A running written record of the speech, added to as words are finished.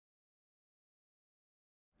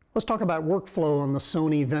Let's talk about workflow on the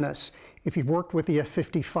Sony VENICE. If you've worked with the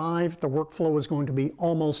F55, the workflow is going to be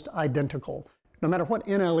almost identical. No matter what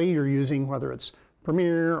NLE you're using, whether it's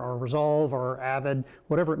Premiere or Resolve or Avid,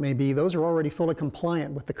 whatever it may be, those are already fully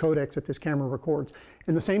compliant with the codecs that this camera records.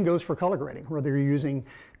 And the same goes for color grading, whether you're using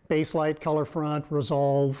Baselight, Color Front,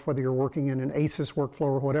 Resolve, whether you're working in an ASUS workflow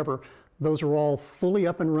or whatever, those are all fully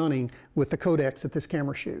up and running with the codecs that this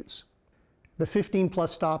camera shoots. The 15+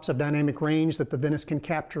 stops of dynamic range that the VENICE can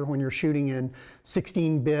capture when you're shooting in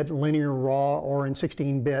 16-bit linear RAW or in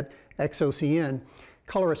 16-bit XOCN,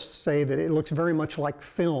 colorists say that it looks very much like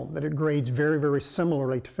film, that it grades very, very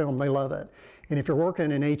similarly to film. They love it. And if you're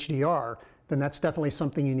working in HDR, then that's definitely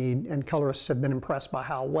something you need, and colorists have been impressed by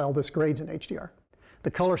how well this grades in HDR.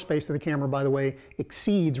 The color space of the camera, by the way,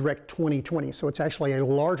 exceeds Rec 2020, so it's actually a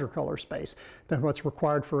larger color space than what's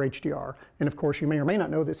required for HDR. And of course, you may or may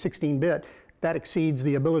not know that 16-bit, that exceeds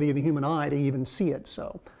the ability of the human eye to even see it,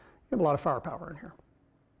 so you have a lot of firepower in here.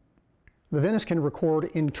 The VENICE can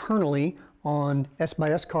record internally on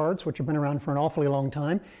S/S cards, which have been around for an awfully long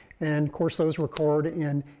time, and of course those record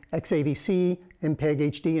in XAVC,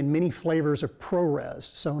 MPEG HD, and many flavors of ProRes.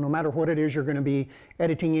 So no matter what it is you're going to be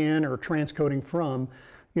editing in or transcoding from,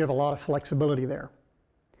 you have a lot of flexibility there.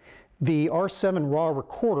 The R7 RAW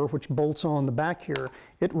recorder, which bolts on the back here,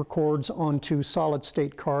 it records onto solid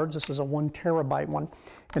state cards. This is a 1 terabyte one,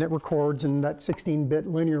 and it records in that 16-bit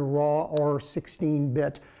linear RAW or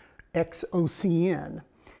 16-bit XOCN.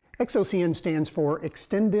 XOCN stands for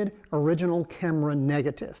Extended Original Camera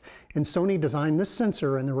Negative, and Sony designed this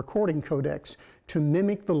sensor and the recording codecs to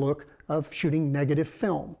mimic the look of shooting negative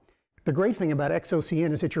film. The great thing about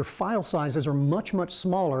XOCN is that your file sizes are much, much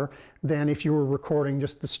smaller than if you were recording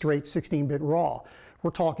just the straight 16-bit RAW. We're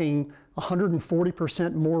talking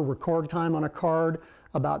 140% more record time on a card,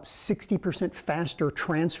 about 60% faster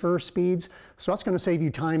transfer speeds. So that's going to save you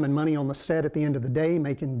time and money on the set at the end of the day,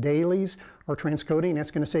 making dailies or transcoding. That's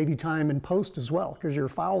going to save you time in post as well, because your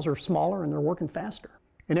files are smaller and they're working faster.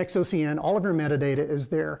 In XOCN, all of your metadata is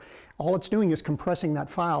there. All it's doing is compressing that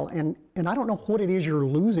file, and I don't know what it is you're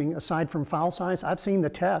losing aside from file size. I've seen the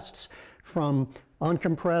tests from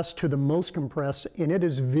uncompressed to the most compressed, and it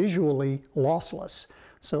is visually lossless.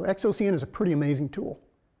 So XOCN is a pretty amazing tool.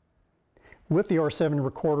 With the R7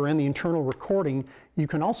 recorder and the internal recording, you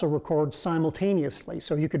can also record simultaneously.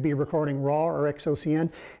 So you could be recording RAW or XOCN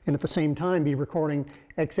and at the same time be recording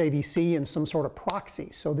XAVC and some sort of proxy,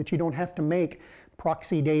 so that you don't have to make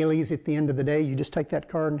proxy dailies at the end of the day. You just take that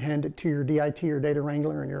card and hand it to your DIT or data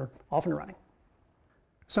wrangler and you're off and running.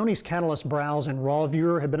 Sony's Catalyst Browse and RAW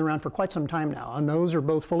Viewer have been around for quite some time now, and those are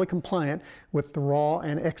both fully compliant with the RAW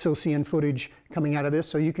and XOCN footage coming out of this,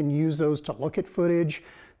 so you can use those to look at footage,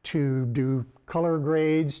 to do color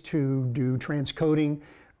grades, to do transcoding.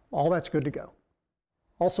 All that's good to go.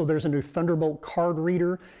 Also, there's a new Thunderbolt card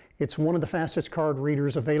reader. It's one of the fastest card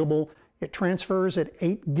readers available. It transfers at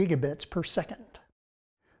 8 gigabits per second.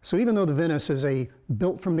 So even though the VENICE is a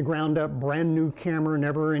built from the ground up, brand new camera,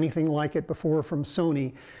 never anything like it before from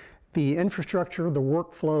Sony, the infrastructure, the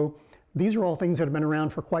workflow, these are all things that have been around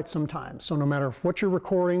for quite some time. So no matter what you're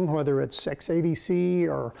recording, whether it's XAVC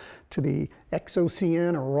or to the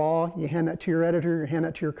XOCN or RAW, you hand that to your editor, you hand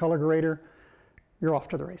that to your color grader, you're off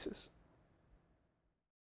to the races.